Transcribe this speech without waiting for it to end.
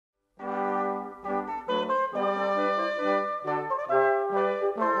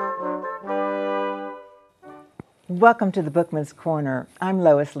Welcome to the Bookman's Corner. I'm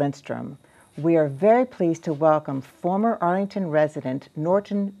Lois Lindstrom. We are very pleased to welcome former Arlington resident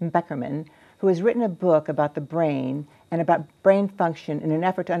Norton Beckerman, who has written a book about the brain and about brain function in an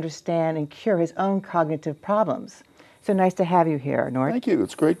effort to understand and cure his own cognitive problems. So nice to have you here, Nort. Thank you.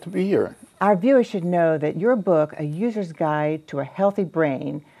 It's great to be here. Our viewers should know that your book, A User's Guide to a Healthy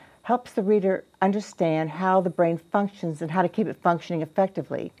Brain, helps the reader understand how the brain functions and how to keep it functioning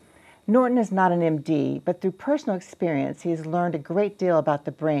effectively. Norton is not an MD, but through personal experience, he has learned a great deal about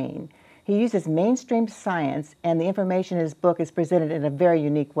the brain. He uses mainstream science, and the information in his book is presented in a very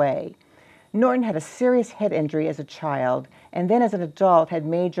unique way. Norton had a serious head injury as a child, and then as an adult had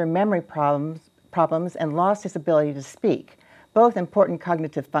major memory problems and lost his ability to speak, both important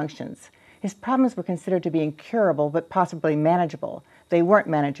cognitive functions. His problems were considered to be incurable, but possibly manageable. They weren't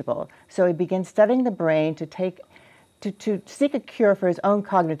manageable, so he began studying the brain to seek a cure for his own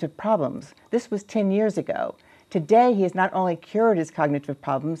cognitive problems. This was 10 years ago. Today, he has not only cured his cognitive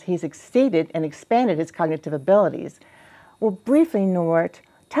problems, he's exceeded and expanded his cognitive abilities. Well, briefly, Nort,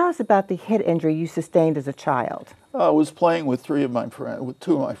 tell us about the head injury you sustained as a child. I was playing with two of my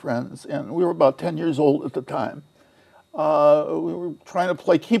friends, and we were about 10 years old at the time. We were trying to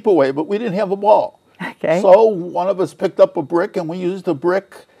play keep away, but we didn't have a ball. Okay. So one of us picked up a brick, and we used a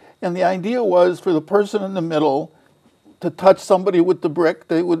brick, and the idea was for the person in the middle to touch somebody with the brick,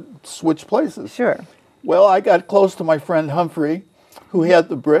 they would switch places. Sure. Well, I got close to my friend Humphrey, who had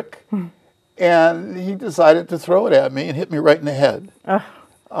the brick, and he decided to throw it at me and hit me right in the head.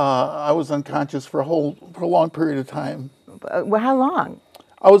 I was unconscious for a long period of time. Well, how long?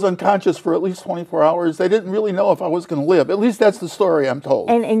 I was unconscious for at least 24 hours. They didn't really know if I was going to live. At least that's the story I'm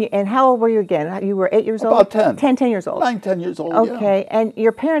told. And how old were you again? You were 8 years old? About 10. 10 years old. 9, 10 years old, Okay, yeah. and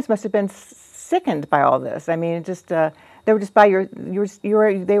your parents must have been sickened by all this. I mean, just they were just by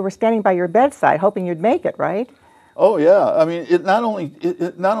they were standing by your bedside, hoping you'd make it, right? Oh yeah. I mean, it not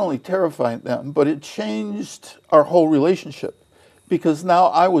only terrified them, but it changed our whole relationship, because now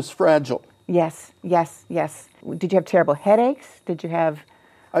I was fragile. Yes. Did you have terrible headaches? Did you have?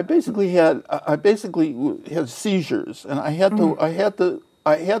 I basically had seizures, and I had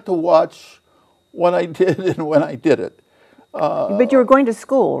to watch what I did and when I did it. But you were going to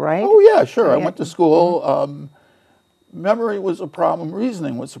school, right? Oh yeah, sure. I went to school. Memory was a problem.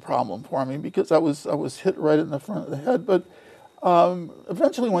 Reasoning was a problem for me because I was hit right in the front of the head. But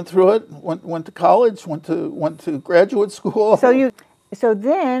eventually went through it. Went to college. Went to graduate school. So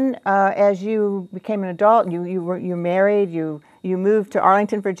then, as you became an adult, you married. You moved to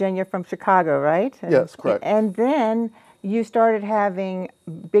Arlington, Virginia from Chicago, right? Yes, correct. And then you started having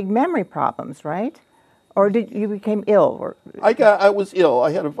big memory problems, right? Or did you became ill? Or I was ill.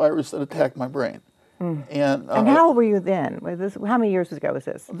 I had a virus that attacked my brain. And how old were you then? How many years ago was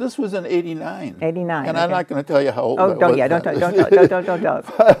this? This was in '89. '89. And I'm not going to tell you how old I was. Don't tell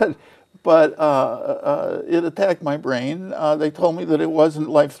us. But it attacked my brain. They told me that it wasn't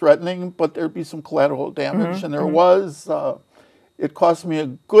life-threatening, but there'd be some collateral damage, and there was. It cost me a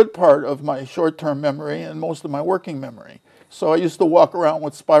good part of my short-term memory and most of my working memory. So I used to walk around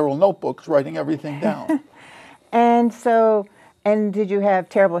with spiral notebooks, writing everything down. And did you have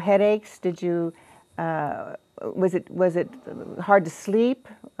terrible headaches? Did you? Was it hard to sleep,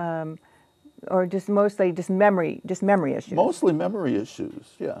 or just mostly memory issues? Mostly memory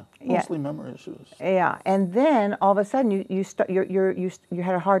issues, yeah. Mostly memory issues. Yeah, and then all of a sudden you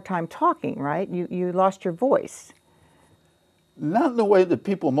had a hard time talking, right? You lost your voice. Not in the way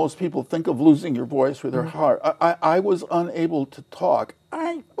that most people think of losing your voice with their heart. I was unable to talk.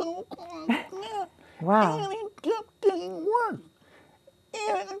 Wow. And it kept getting worse.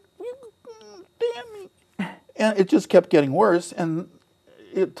 And it just kept getting worse, and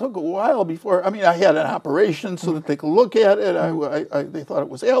it took a while before. I mean, I had an operation so that they could look at it. They thought it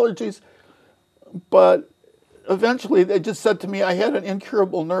was allergies, but eventually they just said to me I had an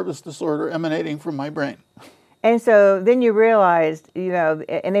incurable nervous disorder emanating from my brain. And so then you realized,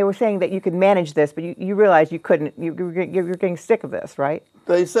 and they were saying that you could manage this, but you realized you couldn't. You're getting sick of this, right?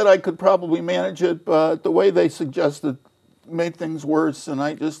 They said I could probably manage it, but the way they suggested made things worse, and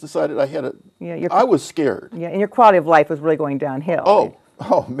I just decided I had it. Yeah, I was scared. Yeah, and your quality of life was really going downhill.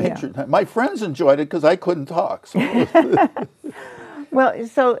 Oh, major. Yeah. My friends enjoyed it because I couldn't talk. So. Well,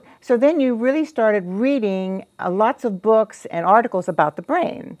 so then you really started reading lots of books and articles about the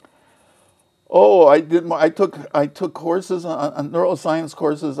brain. Oh, I did. I took courses on neuroscience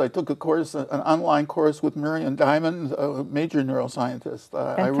courses. I took an online course with Miriam Diamond, a major neuroscientist.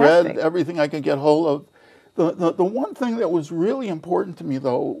 I read everything I could get hold of. The one thing that was really important to me,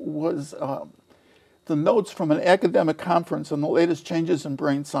 though, was the notes from an academic conference on the latest changes in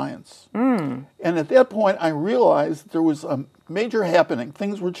brain science. And at that point, I realized that there was a major happening.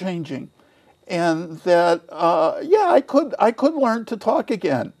 Things were changing, and that I could learn to talk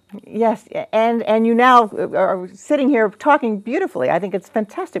again. Yes, and you now are sitting here talking beautifully. I think it's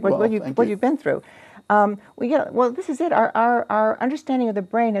fantastic what you've been through. Well, this is it. Our understanding of the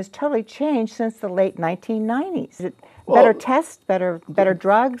brain has totally changed since the late 1990s. Is it better tests, better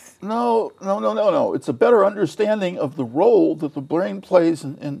drugs? No. It's a better understanding of the role that the brain plays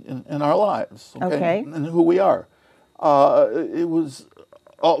in our lives, okay? And who we are. It was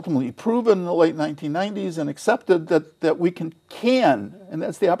ultimately proven in the late 1990s and accepted that we can, and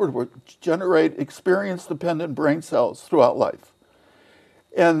that's the operative word, generate experience-dependent brain cells throughout life.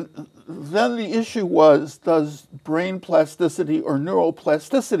 And then the issue was, does brain plasticity or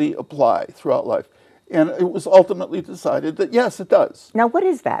neuroplasticity apply throughout life? And it was ultimately decided that yes, it does. Now, what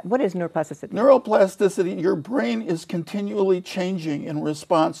is that? What is neuroplasticity? Neuroplasticity, your brain is continually changing in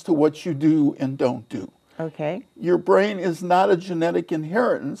response to what you do and don't do. Okay. Your brain is not a genetic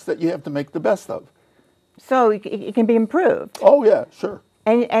inheritance that you have to make the best of. So it can be improved. Oh yeah, sure.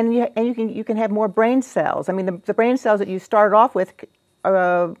 And you can have more brain cells. I mean, the brain cells that you started off with,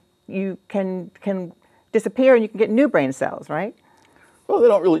 you can disappear and you can get new brain cells, right? Well, they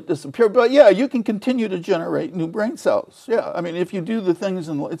don't really disappear, but yeah, you can continue to generate new brain cells. Yeah, I mean, if you do the things,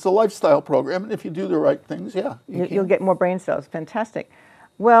 it's a lifestyle program, and if you do the right things, yeah, you'll get more brain cells. Fantastic.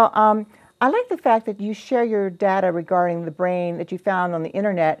 Well, I like the fact that you share your data regarding the brain that you found on the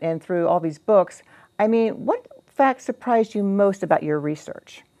internet and through all these books. I mean, what facts surprised you most about your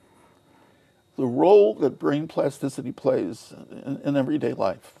research? The role that brain plasticity plays in everyday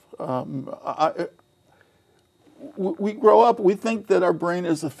life. We grow up, we think that our brain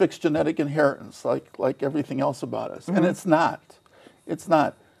is a fixed genetic inheritance, like everything else about us, and it's not. It's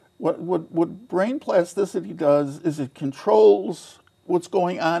not. What brain plasticity does is it controls what's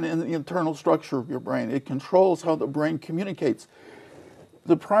going on in the internal structure of your brain. It controls how the brain communicates.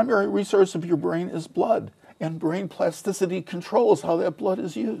 The primary resource of your brain is blood, and brain plasticity controls how that blood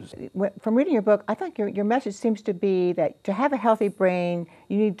is used. From reading your book, I think your message seems to be that to have a healthy brain,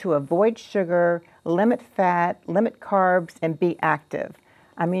 you need to avoid sugar, limit fat, limit carbs, and be active.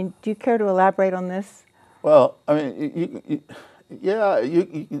 I mean, do you care to elaborate on this? Well, I mean,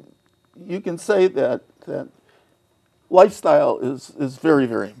 you can say that lifestyle is very,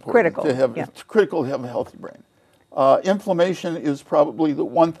 very important. Critical. It's critical to have a healthy brain. Inflammation is probably the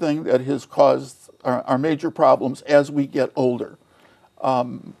one thing that has caused our major problems as we get older.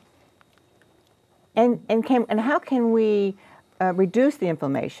 And how can we reduce the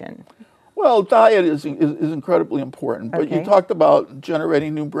inflammation? Well, diet is incredibly important, but you talked about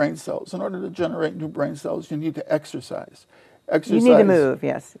generating new brain cells. In order to generate new brain cells, you need to exercise. You need to move,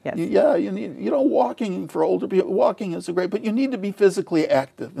 yes. Yeah, you need, walking for older people, walking is great, but you need to be physically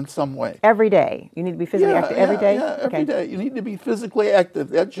active in some way. Every day? You need to be physically active every day? Yeah, every day. You need to be physically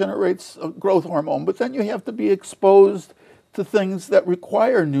active. That generates a growth hormone, but then you have to be exposed to things that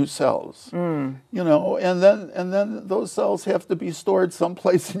require new cells, and then those cells have to be stored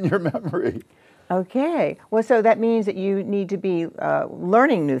someplace in your memory. Okay. Well, so that means that you need to be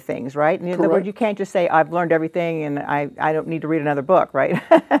learning new things, right? In other words, you can't just say, I've learned everything and I don't need to read another book, right?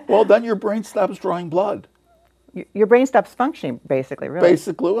 Well, then your brain stops drawing blood. Your brain stops functioning, basically, really.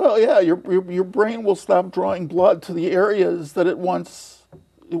 Basically, well, yeah, your brain will stop drawing blood to the areas that it once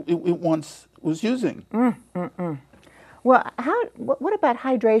was using. Well, what about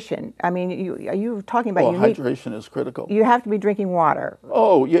hydration? I mean, you talking about hydration is critical. You have to be drinking water.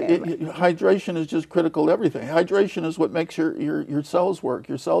 Oh, hydration is just critical to everything. Hydration is what makes your cells work,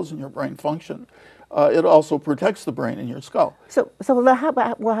 your cells in your brain function. It also protects the brain in your skull. So how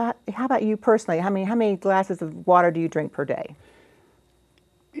about you personally? How many glasses of water do you drink per day?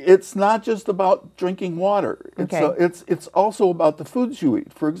 It's not just about drinking water. It's also about the foods you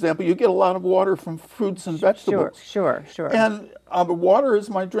eat. For example, you get a lot of water from fruits and vegetables. Sure. And water is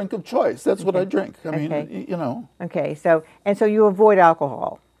my drink of choice. That's what I drink. I mean, Okay, so you avoid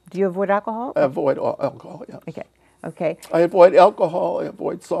alcohol. Do you avoid alcohol? I avoid alcohol, yes. Okay. I avoid alcohol. I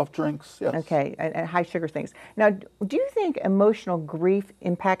avoid soft drinks, yes. Okay, and high sugar things. Now, do you think emotional grief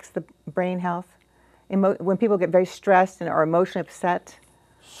impacts the brain health? When people get very stressed and are emotionally upset?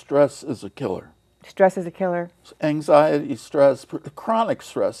 Stress is a killer. Stress is a killer? Anxiety, stress, chronic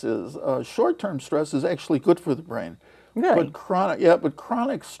stress is. Short-term stress is actually good for the brain. Really? But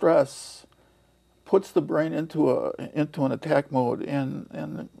chronic stress puts the brain into an attack mode,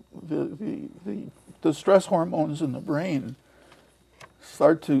 and the stress hormones in the brain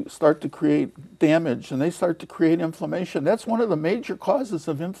start to create damage, and they start to create inflammation. That's one of the major causes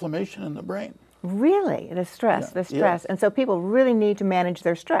of inflammation in the brain. Really, the stress, Yeah, the yeah. stress. And so people really need to manage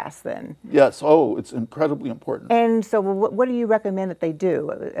their stress then. Yes. Oh, it's incredibly important. And so what do you recommend that they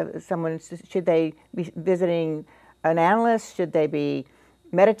do? Someone, should they be visiting an analyst? Should they be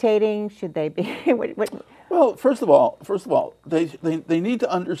meditating? Should they be, Well, first of all, they need to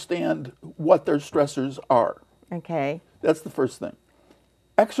understand what their stressors are. okay, That's the first thing.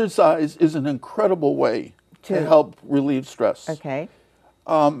 Exercise is an incredible way to To- help relieve stress. okay,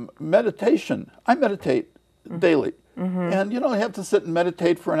 Meditation, I meditate daily. And you don't have to sit and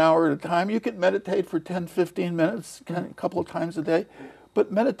meditate for an hour at a time. You can meditate for 10, 15 minutes, a couple of times a day.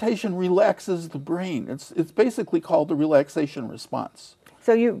 But meditation relaxes the brain. It's basically called the relaxation response.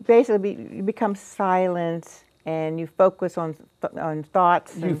 so you basically you become silent and you focus on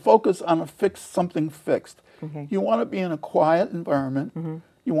thoughts. You And, focus on something fixed. okay. You want to be in a quiet environment.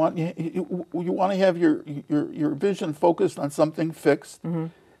 You want to have your vision focused on something fixed,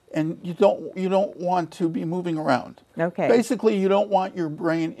 and you don't want to be moving around. Okay. Basically, you don't want your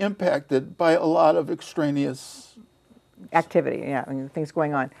brain impacted by a lot of extraneous. Activity, yeah, and things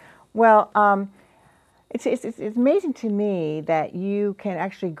going on. Well, it's amazing to me that you can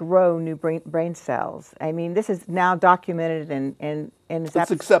actually grow new brain cells. I mean, this is now documented and It's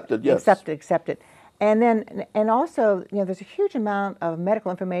accepted. Yes. accepted. And then, and also, there's a huge amount of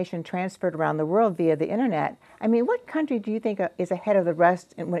medical information transferred around the world via the internet. I mean, what country do you think is ahead of the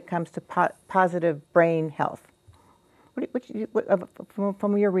rest when it comes to positive brain health?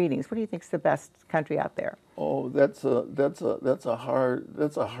 From your readings, what do you think is the best country out there? Oh, that's a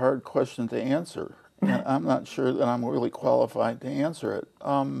hard question to answer, and I'm not sure that I'm really qualified to answer it.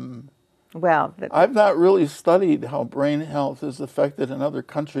 Well, I've not really studied how brain health is affected in other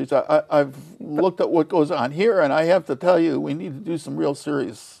countries. I've looked at what goes on here, and I have to tell you, we need to do some real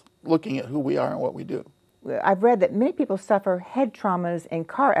serious looking at who we are and what we do. I've read that many people suffer head traumas in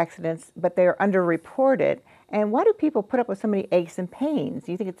car accidents, but they are underreported. And why do people put up with so many aches and pains?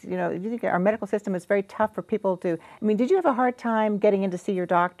 Do you think do you think our medical system is very tough for people to? I mean, did you have a hard time getting in to see your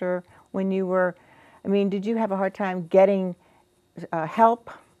doctor when you were? I mean, did you have a hard time getting help,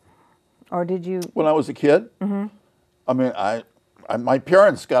 or did you? When I was a kid, I mean, my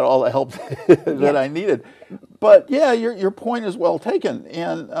parents got all the help that I needed. But yeah, your point is well taken.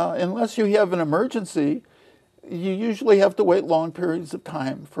 And unless you have an emergency, you usually have to wait long periods of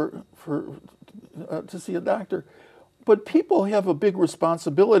time to see a doctor. But people have a big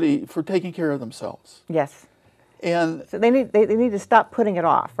responsibility for taking care of themselves. Yes. And So they need to stop putting it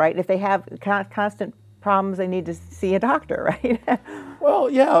off, right? If they have constant problems, they need to see a doctor, right? well,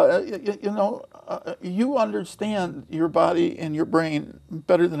 yeah, you understand your body and your brain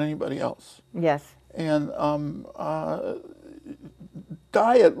better than anybody else. Yes. And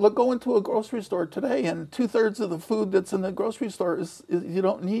diet. Look, go into a grocery store today, and 2/3 of the food that's in the grocery store is you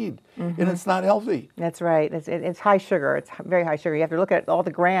don't need, and it's not healthy. That's right. It's high sugar. It's very high sugar. You have to look at all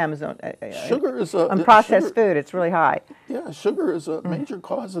the grams on processed food. It's really high. Yeah, sugar is a major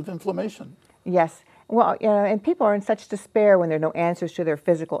cause of inflammation. Yes. Well, and people are in such despair when there are no answers to their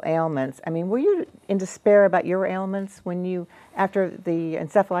physical ailments. I mean, were you in despair about your ailments after the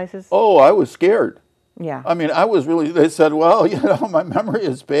encephalitis? Oh, I was scared. Yeah. I mean, I was really. They said, "Well, my memory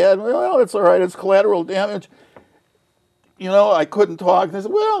is bad." Well, it's all right. It's collateral damage. I couldn't talk. They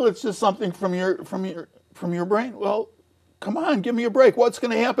said, "Well, it's just something from your brain." Well, come on, give me a break. What's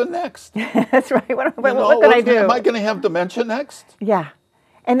going to happen next? That's right. What can I do? Am I going to have dementia next? Yeah.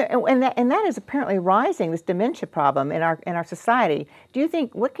 And that is apparently rising, this dementia problem in our society. Do you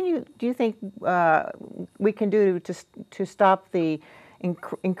think we can do to stop the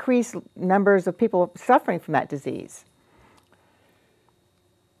increased numbers of people suffering from that disease?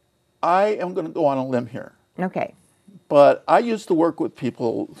 I am going to go on a limb here. Okay. But I used to work with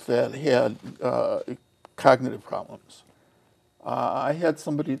people that had cognitive problems. I had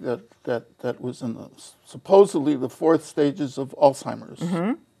somebody that was in supposedly the 4th stages of Alzheimer's.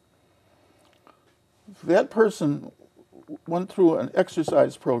 That person went through an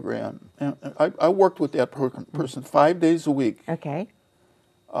exercise program, and I worked with that person 5 days a week. Okay.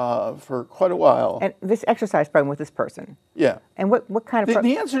 For quite a while. And this exercise program with this person. Yeah. And what kind of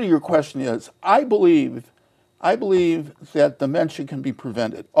the answer to your question is I believe that dementia can be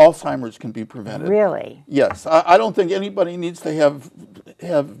prevented. Alzheimer's can be prevented. Really? Yes. I don't think anybody needs to have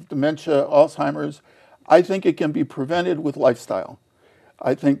dementia, Alzheimer's. I think it can be prevented with lifestyle.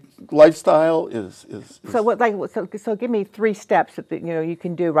 I think lifestyle is So give me 3 steps that you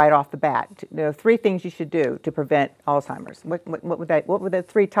can do right off the bat. 3 things you should do to prevent Alzheimer's. What would the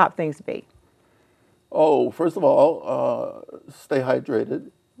 3 top things be? Oh, first of all, stay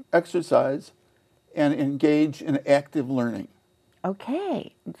hydrated, exercise, and engage in active learning.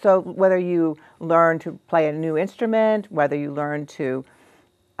 Okay. So whether you learn to play a new instrument, whether you learn to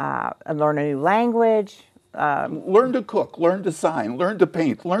learn a new language, Learn to cook, learn to sign, learn to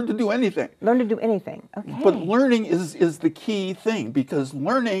paint, learn to do anything. learn to do anything. But Okay. learning is the key thing, because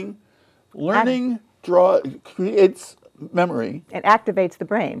learning Ac- creates memory. It activates the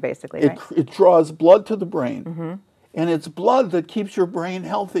brain, basically, right? It draws blood to the brain, and it's blood that keeps your brain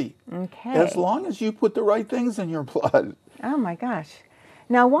healthy. Okay. As long as you put the right things in your blood. Oh my gosh.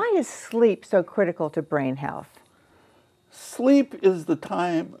 Now, why is sleep so critical to brain health? Sleep is the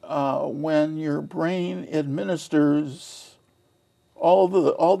time when your brain administers all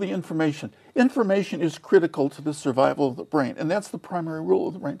the information. Information is critical to the survival of the brain, and that's the primary rule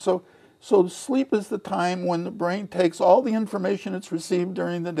of the brain. So sleep is the time when the brain takes all the information it's received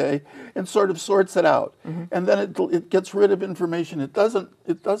during the day and sort of sorts it out, and then it gets rid of information it doesn't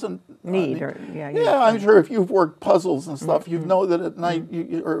Need I'm sure if you've worked puzzles and stuff, you know that at night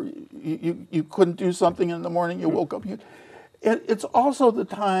you couldn't do something, and in the morning you woke up. It's also the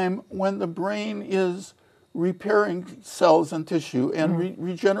time when the brain is repairing cells and tissue and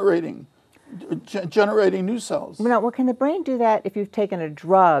regenerating, generating new cells. Now, well, can the brain do that if you've taken a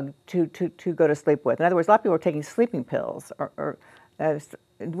drug to go to sleep with? In other words, a lot of people are taking sleeping pills. What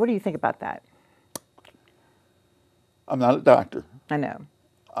do you think about that? I'm not a doctor. I know.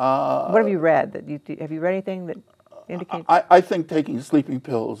 What have you read? Have you read anything that indicates? I think taking sleeping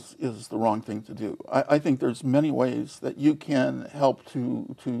pills is the wrong thing to do. I think there's many ways that you can help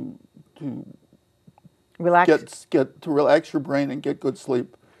to Relax. get to relax your brain and get good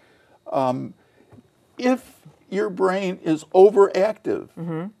sleep. If your brain is overactive,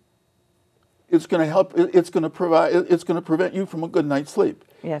 it's going to help. It's going to prevent you from a good night's sleep.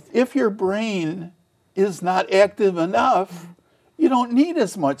 Yes. If your brain is not active enough, you don't need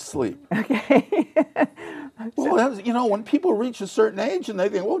as much sleep. Okay. Well, when people reach a certain age and they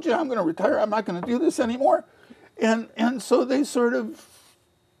think, well, gee, I'm going to retire, I'm not going to do this anymore. And so they sort of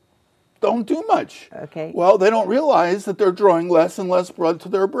don't do much. Okay. Well, they don't realize that they're drawing less and less blood to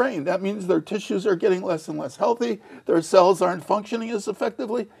their brain. That means their tissues are getting less and less healthy. Their cells aren't functioning as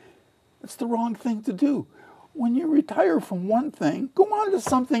effectively. It's the wrong thing to do. When you retire from one thing, go on to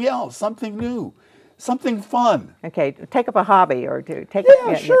something else, something new, something fun. Okay. Take up a hobby or take.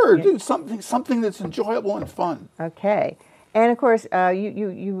 Yeah, sure. Do something that's enjoyable and fun. Okay. And of course,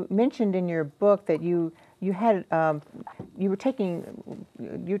 you mentioned in your book that you had you were taking.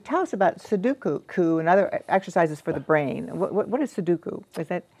 You tell us about Sudoku and other exercises for the brain. What is Sudoku? Is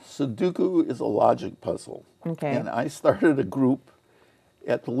that Sudoku is a logic puzzle. Okay. And I started a group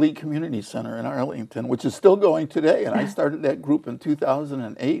at the Lee Community Center in Arlington, which is still going today. And I started that group in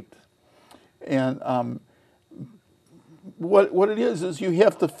 2008. And what it is you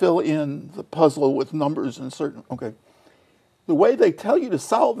have to fill in the puzzle with numbers and certain. Okay. The way they tell you to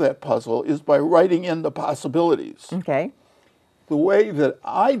solve that puzzle is by writing in the possibilities. okay? The way that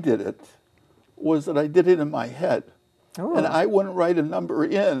I did it was that I did it in my head. Oh. And I wouldn't write a number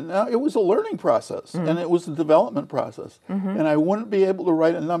in. Now, it was a learning process, and it was a development process. And I wouldn't be able to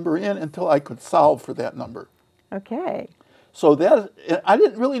write a number in until I could solve for that number. Okay. So I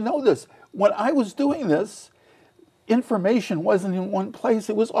didn't really know this. When I was doing this, information wasn't in one place.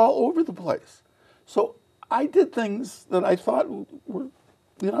 It was all over the place. So I did things that I thought would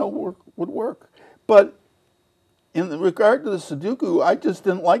work. But in regard to the Sudoku, I just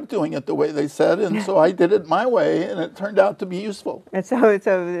didn't like doing it the way they said, and so I did it my way, and it turned out to be useful. And so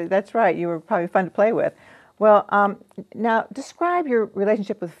that's right. You were probably fun to play with. Well, now describe your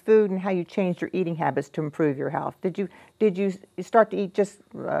relationship with food and how you changed your eating habits to improve your health. Did you start to eat just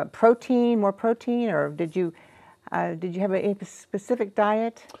more protein, or did you have a specific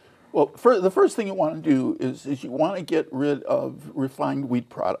diet? Well, the first thing you want to do is you want to get rid of refined wheat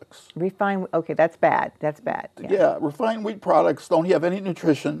products. Okay, that's bad. That's bad. Yeah, refined wheat products don't have any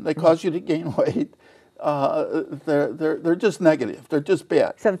nutrition. They cause you to gain weight. They're just negative. They're just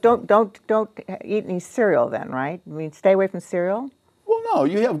bad. So don't eat any cereal then, right? I mean, stay away from cereal. Well, no,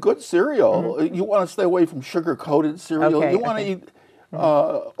 you have good cereal. You want to stay away from sugar-coated cereal. Okay, You want to eat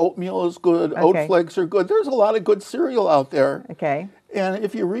oatmeal is good. Okay. Oat flakes are good. There's a lot of good cereal out there. Okay. And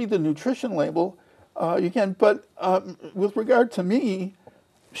if you read the nutrition label, you can. But with regard to me,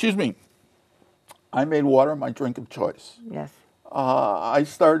 I made water my drink of choice. Yes. I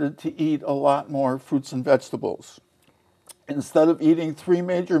started to eat a lot more fruits and vegetables. Instead of eating 3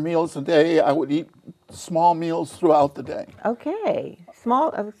 major meals a day, I would eat small meals throughout the day. Okay.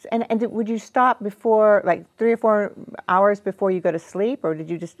 Small. And would you stop before, like 3 or 4 hours before you go to sleep, or did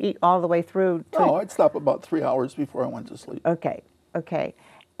you just eat all the way through? No, I'd stop about 3 hours before I went to sleep. Okay. Okay.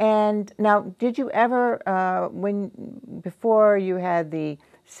 And now, did you ever, before you had the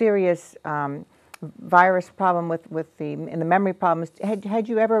serious virus problem and the memory problems, had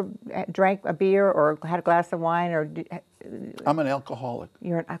you ever drank a beer or had a glass of wine, or I'm an alcoholic.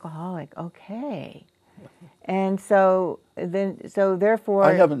 You're an alcoholic, okay. And so therefore,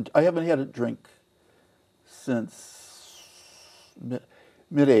 I haven't had a drink since mid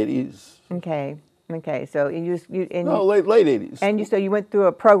 '80s. Okay. Okay. So Late '80s. And so you went through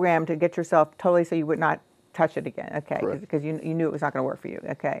a program to get yourself totally so you would not touch it again. Okay. Correct. Because you knew it was not going to work for you.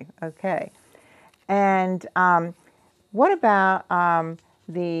 Okay. Okay. And what about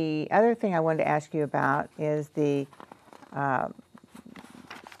the other thing I wanted to ask you about is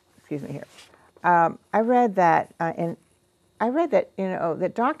excuse me here. I read that that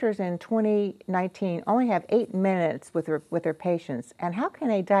doctors in 2019 only have 8 minutes with their patients, and how can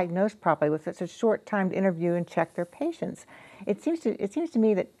they diagnose properly with such a short time to interview and check their patients? It seems to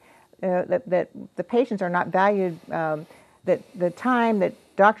me that that the patients are not valued. That the time that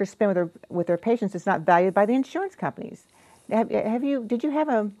doctors spend with their patients is not valued by the insurance companies. Did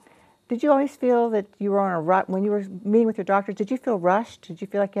you always feel that you were on a rut when you were meeting with your doctors? Did you feel rushed? Did you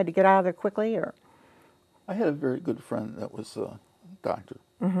feel like you had to get out of there quickly, or? I had a very good friend that was a doctor.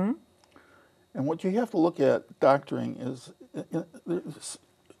 Mm-hmm. And what you have to look at doctoring is,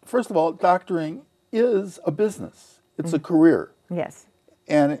 first of all, doctoring is a business. It's a career. Yes.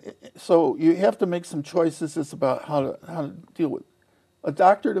 And so you have to make some choices. It's about how to deal with it. A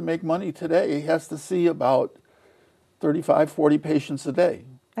doctor, to make money today, has to see about 35, 40 patients a day.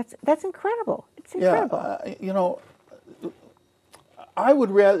 That's incredible. It's incredible. Yeah, I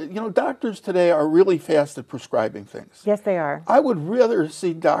would rather, doctors today are really fast at prescribing things. Yes, they are. I would rather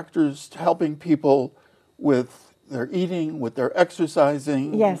see doctors helping people with their eating, with their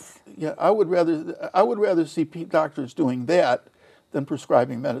exercising. Yes. Yeah, I would rather see doctors doing that than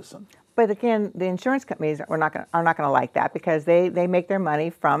prescribing medicine. But again, the insurance companies are not going to like that, because they make their money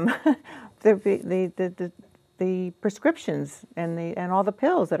from the prescriptions and all the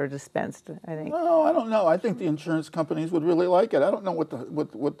pills that are dispensed, I think. No, I don't know. I think the insurance companies would really like it. I don't know what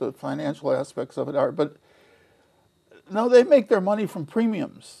the financial aspects of it are, but no, they make their money from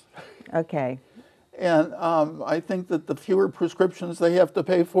premiums. Okay. And I think that the fewer prescriptions they have to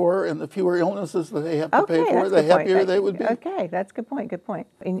pay for and the fewer illnesses that they have to pay for, the happier they would be. Okay, that's a good point. Good point.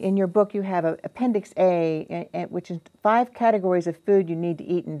 In your book, you have Appendix A, which is 5 categories of food you need to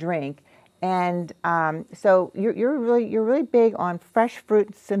eat and drink. And so you're really big on fresh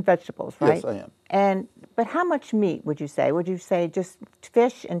fruits and vegetables, right? Yes, I am. But how much meat would you say? Would you say just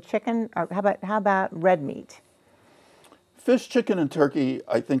fish and chicken, or how about red meat? Fish, chicken, and turkey,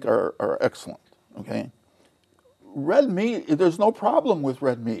 I think, are excellent. Okay. Red meat, there's no problem with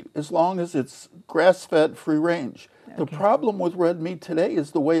red meat as long as it's grass-fed, free-range. Okay. The problem with red meat today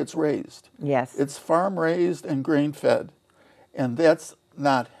is the way it's raised. Yes. It's farm-raised and grain-fed, and that's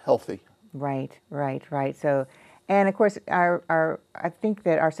not healthy. Right. So, and of course, I think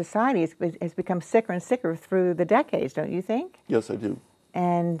that our society has become sicker and sicker through the decades, don't you think? Yes, I do.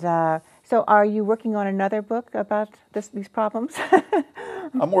 And so are you working on another book about these problems?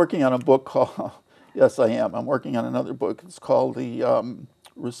 I'm working on a book called, yes, I am. I'm working on another book. It's called The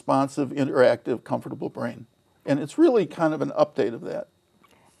Responsive, Interactive, Comfortable Brain. And it's really kind of an update of that.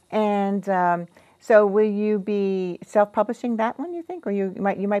 And so will you be self-publishing that one, you think? Or you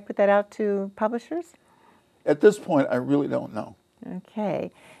might put that out to publishers? At this point, I really don't know.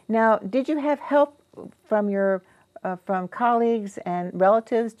 Okay. Now, did you have help from from colleagues and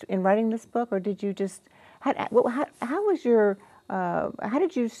relatives in writing this book, or did you just how was your how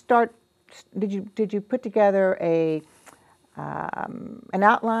did you start? Did you put together an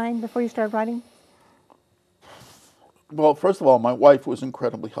outline before you started writing? Well, first of all, my wife was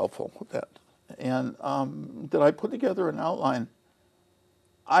incredibly helpful with that. And did I put together an outline?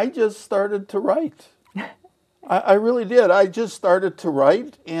 I just started to write. I really did. I just started to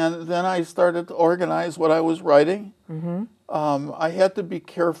write, and then I started to organize what I was writing. Mm-hmm. I had to be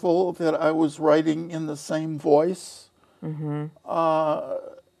careful that I was writing in the same voice. Mm-hmm.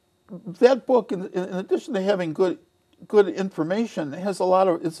 That book, in addition to having good information, has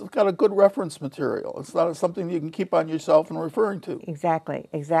it's got a good reference material. It's not something you can keep on yourself and referring to. Exactly.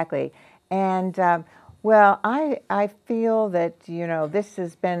 And well, I feel that this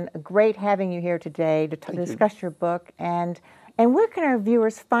has been great having you here today to discuss your book. And where can our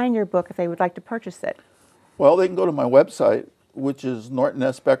viewers find your book if they would like to purchase it? Well, they can go to my website, which is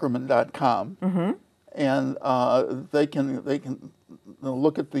nortonsbeckerman.com. Mm-hmm. and they can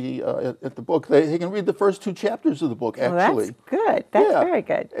look at the book. They can read the first 2 chapters of the book, actually. Well, that's good. That's very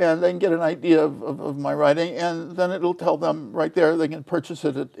good. And they can get an idea of my writing, and then it'll tell them right there they can purchase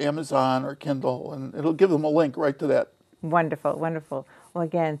it at Amazon or Kindle, and it'll give them a link right to that. Wonderful, wonderful. Well,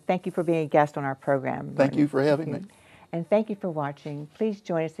 again, thank you for being a guest on our program. Thank you for having me. And thank you for watching. Please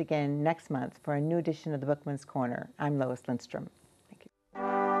join us again next month for a new edition of the Bookman's Corner. I'm Lois Lindstrom.